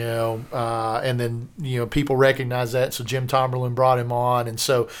 And then, people recognize that. So Jim Tomberlin brought him on. And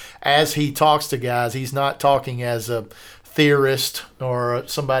so as he talks to guys, he's not talking as a theorist or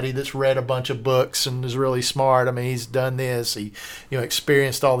somebody that's read a bunch of books and is really smart. I mean, he's done this. He,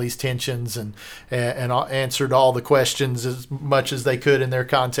 experienced all these tensions and answered all the questions as much as they could in their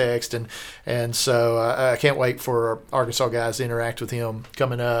context. And so I can't wait for Arkansas guys to interact with him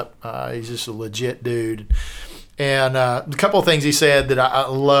coming up. He's just a legit dude. And a couple of things he said that I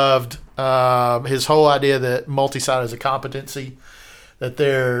loved, his whole idea that multi-site is a competency,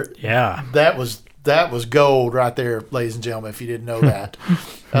 that was gold right there, ladies and gentlemen, if you didn't know that.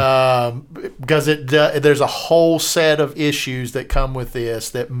 Because there's a whole set of issues that come with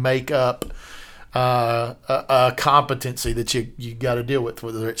this that make up a competency that you got to deal with,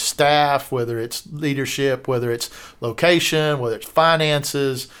 whether it's staff, whether it's leadership, whether it's location, whether it's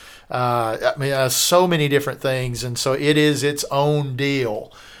finances. So many different things, and so it is its own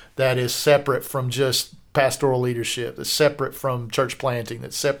deal that is separate from just pastoral leadership, that's separate from church planting,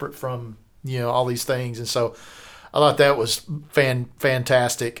 that's separate from all these things. And so I thought that was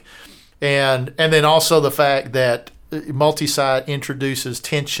fantastic, and then also the fact that multi-site introduces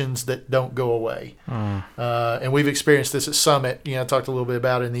tensions that don't go away, and we've experienced this at Summit. I talked a little bit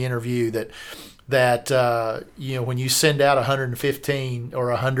about it in the interview that when you send out 115 or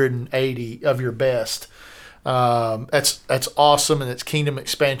 180 of your best, that's awesome, and it's kingdom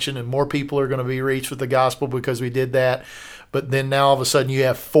expansion, and more people are going to be reached with the gospel because we did that. But then now all of a sudden you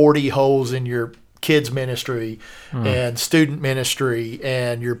have 40 holes in your kids ministry and student ministry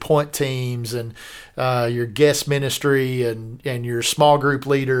and your point teams and your guest ministry and your small group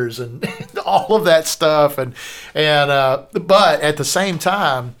leaders and all of that stuff. But at the same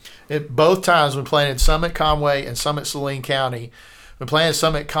time, both times when planted Summit Conway and Summit Saline County, when planted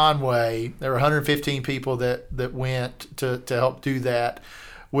Summit Conway, there were 115 people that went to help do that.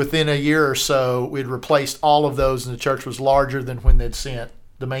 Within a year or so, we'd replaced all of those, and the church was larger than when they'd sent.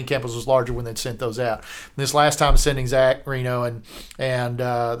 The main campus was larger when they'd sent those out. And this last time sending Zach Reno and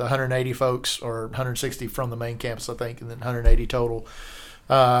the 180 folks, or 160 from the main campus, I think, and then 180 total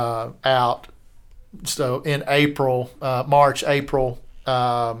out. So in March, April,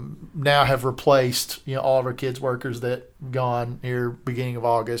 now have replaced all of our kids workers that gone here beginning of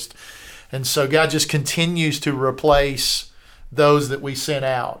August, and so God just continues to replace those that we sent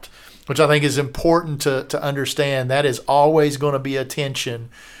out, which I think is important to understand. That is always going to be a tension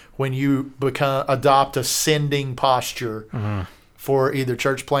when you adopt a sending posture for either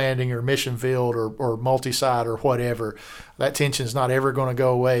church planting or mission field or multi-site or whatever. That tension is not ever going to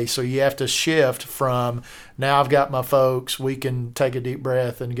go away. So you have to shift from, now I've got my folks, we can take a deep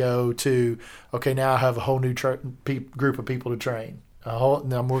breath and go to, okay, now I have a whole new group of people to train.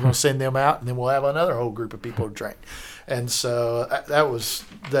 And then we're going to send them out, and then we'll have another whole group of people to train. And so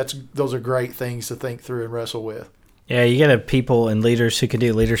those are great things to think through and wrestle with. Yeah, you got to have people and leaders who can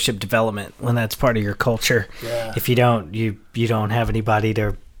do leadership development when that's part of your culture. Yeah. If you don't, you don't have anybody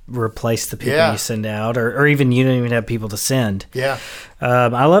to replace the people you send out, or even you don't even have people to send. Yeah.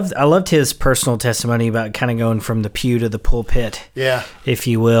 I loved his personal testimony about kind of going from the pew to the pulpit, if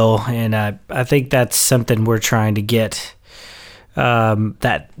you will. And I think that's something we're trying to get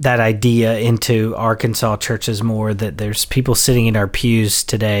that idea into Arkansas churches more, that there's people sitting in our pews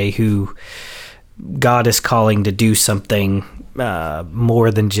today who God is calling to do something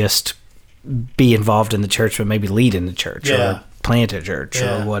more than just be involved in the church, but maybe lead in the church or plant a church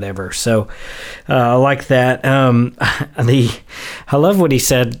or whatever. So I like that. I love what he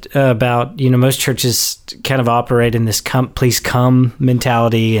said about, most churches kind of operate in this please come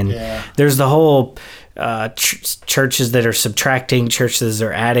mentality, and there's the whole churches that are subtracting, churches that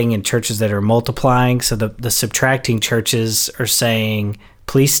are adding, and churches that are multiplying. So the subtracting churches are saying,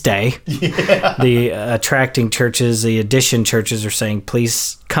 please stay. Yeah. The attracting churches, the addition churches are saying,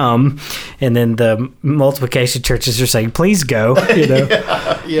 please come. And then the multiplication churches are saying, please go.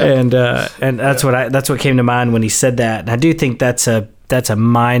 And that's what came to mind when he said that. And I do think that's a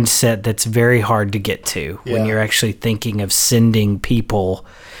mindset that's very hard to get to when you're actually thinking of sending people.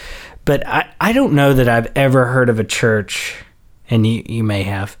 But I don't know that I've ever heard of a church, and you may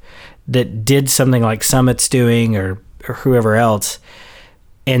have, that did something like Summit's doing or whoever else,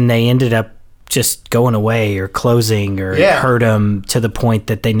 and they ended up just going away or closing or it hurt them to the point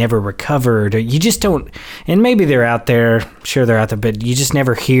that they never recovered. Or you just don't, and maybe they're out there, sure they're out there, but you just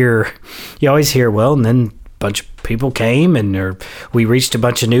never hear, you always hear, well, and then a bunch of people came or we reached a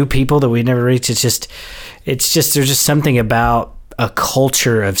bunch of new people that we never reached. It's just, there's just something about a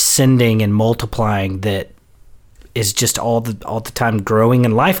culture of sending and multiplying that is just all the time growing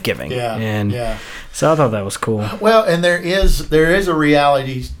and life-giving. So I thought that was cool. Well, and there is a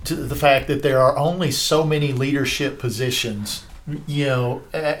reality to the fact that there are only so many leadership positions,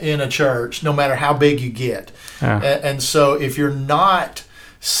 in a church, no matter how big you get. And so if you're not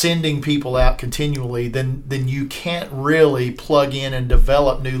sending people out continually, then you can't really plug in and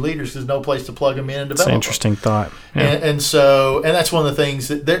develop new leaders. There's no place to plug them in and develop them. That's an interesting thought. Yeah. And that's one of the things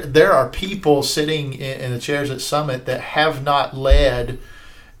that there are people sitting in the chairs at Summit that have not led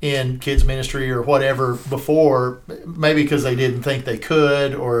in kids ministry or whatever before, maybe because they didn't think they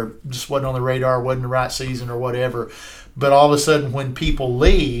could or just wasn't on the radar, wasn't the right season or whatever. But all of a sudden when people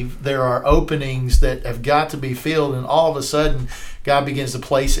leave, there are openings that have got to be filled, and all of a sudden God begins to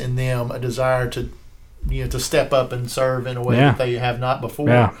place in them a desire to step up and serve in a way that they have not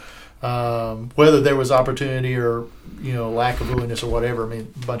before. Whether there was opportunity or lack of willingness or whatever, a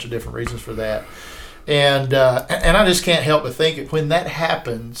bunch of different reasons for that. And I just can't help but think when that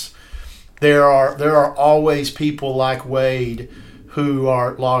happens, there are always people like Wade who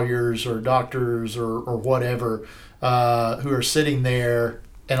are lawyers or doctors or whatever, who are sitting there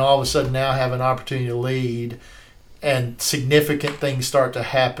and all of a sudden now have an opportunity to lead, and significant things start to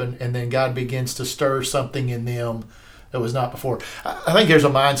happen, and then God begins to stir something in them that was not before. I think there's a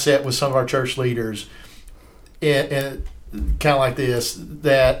mindset with some of our church leaders, and kind of like this,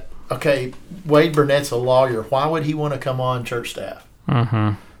 that, okay, Wade Burnett's a lawyer. Why would he want to come on church staff?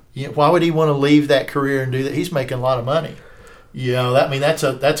 Mm-hmm. Why would he want to leave that career and do that? He's making a lot of money. That's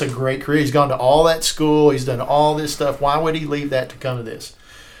a great career. He's gone to all that school. He's done all this stuff. Why would he leave that to come to this?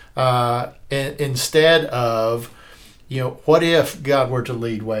 And instead of, what if God were to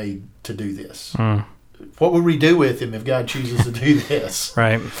lead Wade to do this? What would we do with him if God chooses to do this?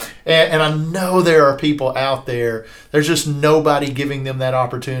 Right. And I know there are people out there, there's just nobody giving them that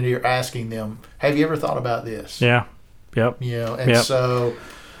opportunity or asking them, have you ever thought about this? Yeah. Yep. So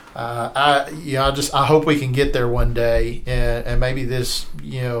I hope we can get there one day, and maybe this,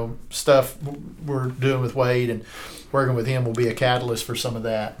 stuff we're doing with Wade and working with him will be a catalyst for some of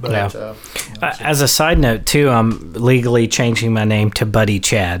that. But as a side note too, I'm legally changing my name to Buddy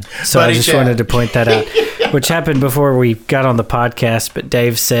Chad. So Buddy I just wanted to point that out, which happened before we got on the podcast. But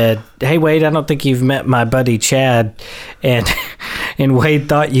Dave said, "Hey Wade, I don't think you've met my buddy Chad," and Wade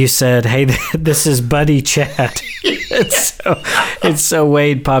thought you said, "Hey, this is Buddy Chad." and so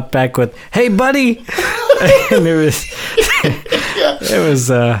Wade popped back with, "Hey buddy," and it was.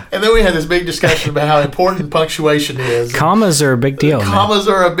 And then we had this big discussion about how important punctuation is. Commas are a big deal. Commas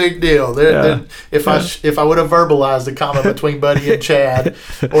are a big deal. If I would have verbalized the comma between Buddy and Chad,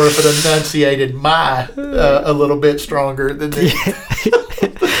 or if it enunciated a little bit stronger, then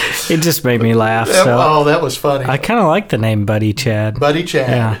it just made me laugh. So that was funny. I kind of like the name Buddy Chad. Buddy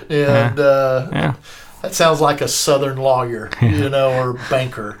Chad. That sounds like a Southern lawyer, or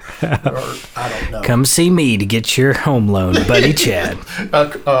banker, or I don't know. Come see me to get your home loan, Buddy Chad.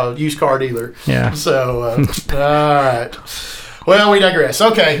 Used car dealer. Yeah. So, all right. Well, we digress.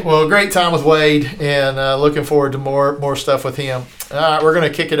 Okay. Well, great time with Wade, and looking forward to more stuff with him. All right, we're going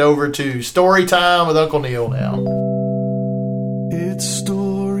to kick it over to story time with Uncle Neil now. It's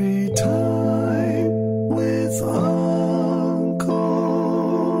story time with Uncle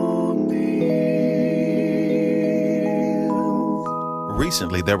Neil.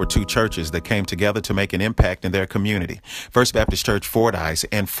 Recently, there were two churches that came together to make an impact in their community. First Baptist Church Fordyce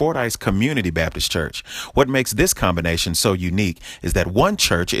and Fordyce Community Baptist Church. What makes this combination so unique is that one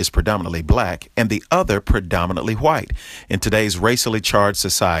church is predominantly black and the other predominantly white. In today's racially charged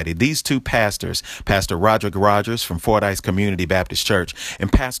society, these two pastors, Pastor Roderick Rogers from Fordyce Community Baptist Church and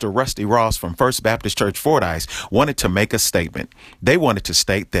Pastor Rusty Ross from First Baptist Church Fordyce, wanted to make a statement. They wanted to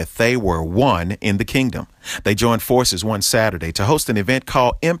state that they were one in the kingdom. They joined forces one Saturday to host an event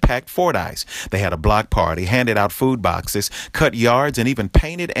called Impact Fordyce. They had a block party, handed out food boxes, cut yards, and even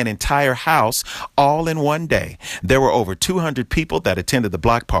painted an entire house all in one day. There were over 200 people that attended the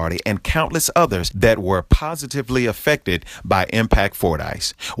block party and countless others that were positively affected by Impact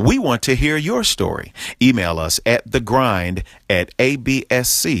Fordyce. We want to hear your story. Email us at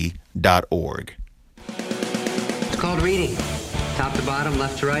thegrind@absc.org. It's called reading. Top to bottom,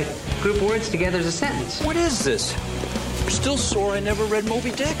 left to right. Group words together as a sentence. What is this? I'm still sore I never read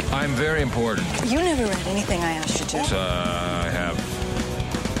Moby Dick. I'm very important. You never read anything I asked you to. I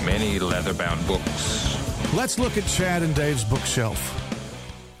have many leather-bound books. Let's look at Chad and Dave's bookshelf.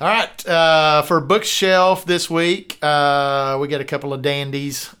 All right, for bookshelf this week, we got a couple of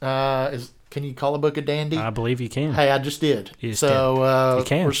dandies. Can you call a book a dandy? I believe you can. Hey, I just did. You just so did. You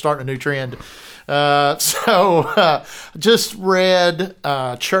can. We're starting a new trend. Just read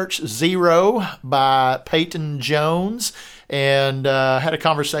Church Zero by Peyton Jones, and had a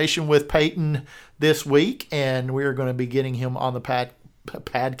conversation with Peyton this week, and we are going to be getting him on the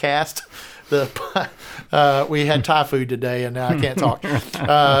podcast. We had Thai food today, and now I can't talk.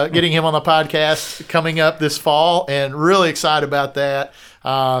 Getting him on the podcast coming up this fall, and really excited about that.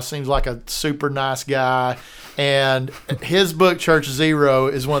 Seems like a super nice guy. And his book, Church Zero,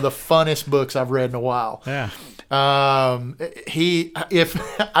 is one of the funnest books I've read in a while. Yeah. I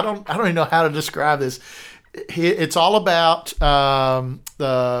don't even know how to describe this. It's all about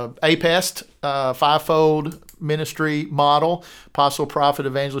the APEST, fivefold ministry model: apostle, prophet,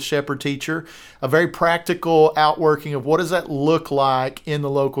 evangelist, shepherd, teacher. A very practical outworking of what does that look like in the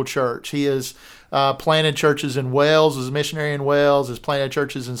local church. He has planted churches in Wales, as a missionary in Wales, has planted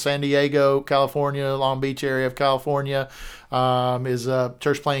churches in San Diego, California, Long Beach area of California, is a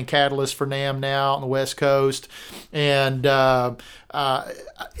church planting catalyst for NAM now on the West Coast. And there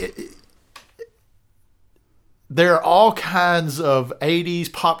are all kinds of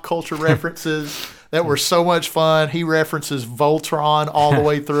 80s pop culture references that were so much fun. He references Voltron all the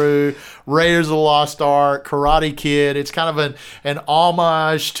way through, Raiders of the Lost Ark, Karate Kid. It's kind of an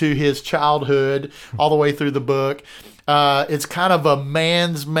homage to his childhood all the way through the book. It's kind of a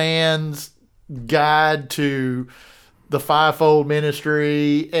man's guide to the fivefold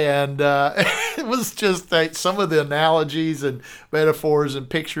ministry, and it was just some of the analogies and metaphors and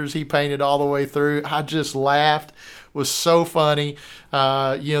pictures he painted all the way through. I just laughed. Was so funny.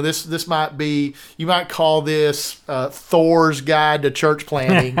 This might be, you might call this Thor's Guide to Church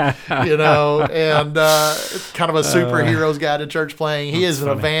Planting, and it's kind of a superhero's guide to church planting. He is an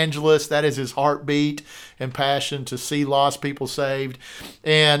evangelist. That is his heartbeat and passion, to see lost people saved.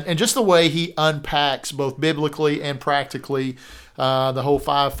 And just the way he unpacks both biblically and practically the whole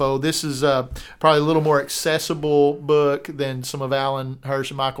fivefold. This is probably a little more accessible book than some of Alan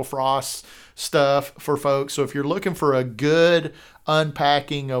Hirsch and Michael Frost's stuff for folks. So if you're looking for a good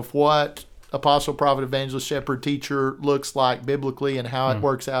unpacking of what apostle, prophet, evangelist, shepherd, teacher looks like biblically and how it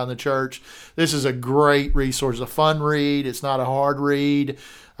works out in the church, this is a great resource. A fun read. It's not a hard read.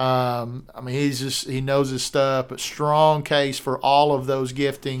 He knows his stuff, but strong case for all of those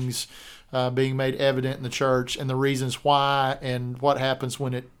giftings being made evident in the church, and the reasons why and what happens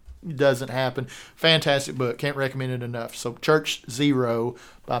when it doesn't happen. Fantastic book. Can't recommend it enough. So Church Zero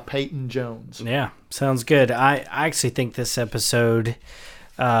by Peyton Jones. Yeah, sounds good. I actually think this episode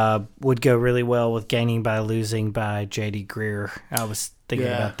would go really well with Gaining by Losing by J.D. Greer. I was thinking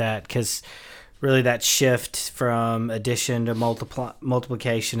about that because really that shift from addition to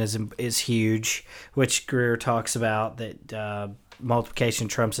multiplication is huge, which Greer talks about, that multiplication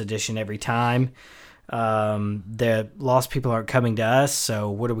trumps addition every time. The lost people aren't coming to us,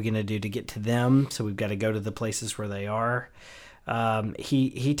 so what are we going to do to get to them? So we've got to go to the places where they are.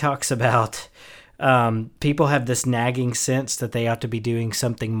 He talks about people have this nagging sense that they ought to be doing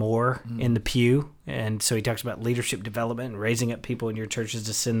something more in the pew, and so he talks about leadership development and raising up people in your churches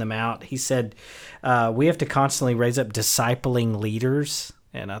to send them out. He said we have to constantly raise up discipling leaders,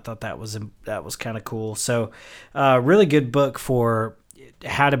 and I thought that was kind of cool. So really good book for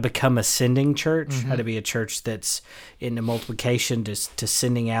how to become a sending church, how to be a church that's into multiplication to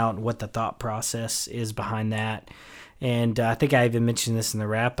sending out, and what the thought process is behind that. And I think I even mentioned this in the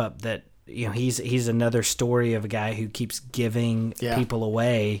wrap up that he's another story of a guy who keeps giving people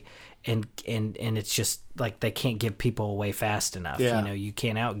away, and it's just like they can't give people away fast enough. You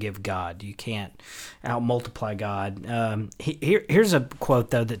can't outgive God, you can't out multiply God. Here's a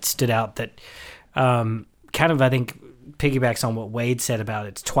quote though that stood out that kind of, I think, piggybacks on what Wade said about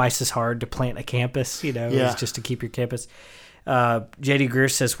it's twice as hard to plant a campus, as just to keep your campus. J.D. Greer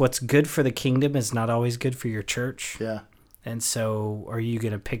says, what's good for the kingdom is not always good for your church. Yeah. And so are you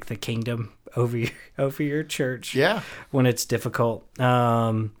going to pick the kingdom over your church. Yeah. When it's difficult.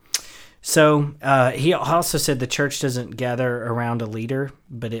 So he also said the church doesn't gather around a leader,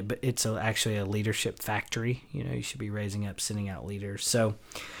 but it's actually a leadership factory. You should be raising up, sending out leaders. So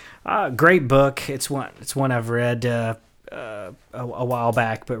great book. It's one I've read a while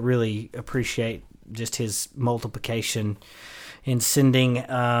back, but really appreciate just his multiplication in sending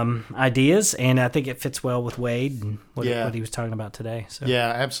ideas, and I think it fits well with Wade and what he was talking about today. So. Yeah,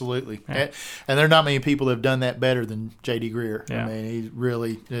 absolutely. Yeah. And there are not many people that have done that better than J.D. Greer. Yeah. I mean, he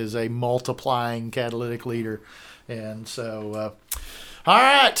really is a multiplying catalytic leader. And so, all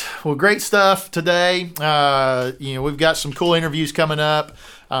right. Well, great stuff today. We've got some cool interviews coming up.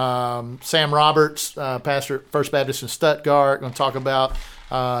 Sam Roberts, pastor at First Baptist in Stuttgart, going to talk about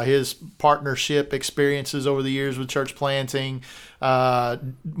his partnership experiences over the years with church planting. My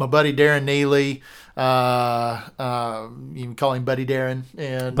buddy Darren Neely, you can call him Buddy Darren.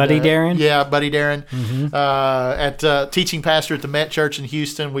 And, Darren? Yeah, Buddy Darren. Mm-hmm. At teaching pastor at the Met Church in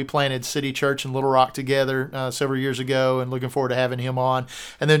Houston. We planted City Church in Little Rock together several years ago, and looking forward to having him on.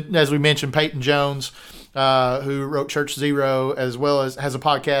 And then, as we mentioned, Peyton Jones, who wrote Church Zero, as well as has a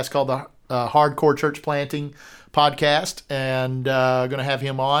podcast called the Hardcore Church Planting podcast, and going to have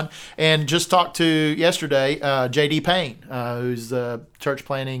him on. And just talked to yesterday J.D. Payne, who's the church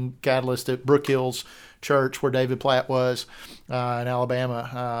planting catalyst at Brook Hills Church, where David Platt was in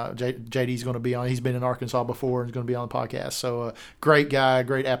Alabama. JD's going to be on. He's been in Arkansas before and is going to be on the podcast. So great guy,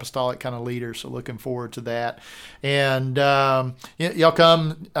 great apostolic kind of leader. So looking forward to that. And y'all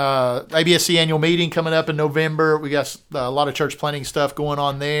come, ABSC annual meeting coming up in November. We got a lot of church planting stuff going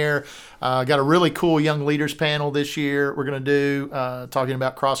on there. Got a really cool young leaders panel this year we're going to do, talking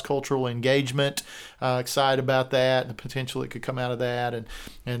about cross-cultural engagement. Excited about that and the potential that could come out of that.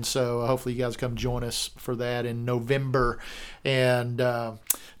 And so hopefully you guys come join us for that in November. And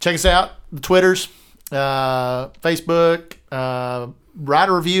check us out, the Twitters, Facebook, write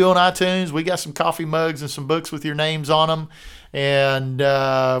a review on iTunes. We got some coffee mugs and some books with your names on them. And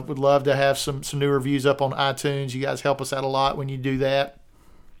would love to have some new reviews up on iTunes. You guys help us out a lot when you do that.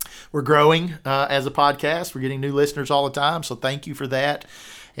 We're growing as a podcast. We're getting new listeners all the time, so thank you for that.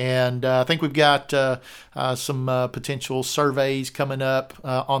 And I think we've got some potential surveys coming up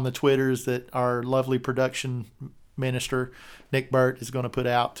on the Twitters that our lovely production minister, Nick Burt, is going to put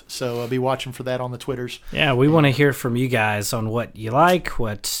out. So I'll be watching for that on the Twitters. Yeah, we want to hear from you guys on what you like,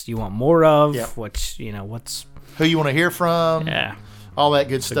 what you want more of, what's who you want to hear from. Yeah. All that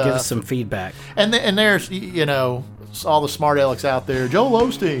good stuff. Give us some feedback. And there's, all the smart alecks out there. Joel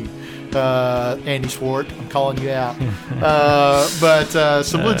Osteen, Andy Swart, I'm calling you out. But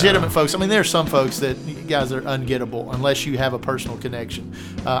some legitimate folks. I mean, there's some folks that you guys are ungettable unless you have a personal connection.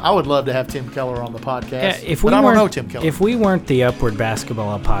 I would love to have Tim Keller on the podcast, but I don't know Tim Keller. If we weren't the Upward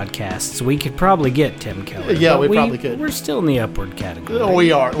Basketball podcasts, we could probably get Tim Keller. Yeah, we probably could. We're still in the Upward category.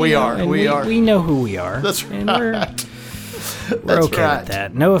 We are. We are. We know who we are. That's right. And we're okay with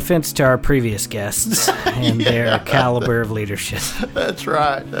that. No offense to our previous guests and their caliber of leadership. That's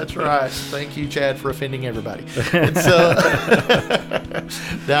right. That's right. Thank you, Chad, for offending everybody. And so,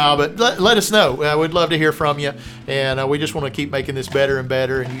 no, but let us know. We'd love to hear from you, and we just want to keep making this better and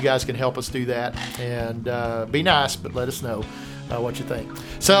better, and you guys can help us do that. And be nice, but let us know what you think.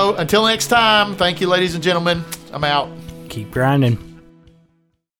 So until next time, thank you, ladies and gentlemen. I'm out. Keep grinding.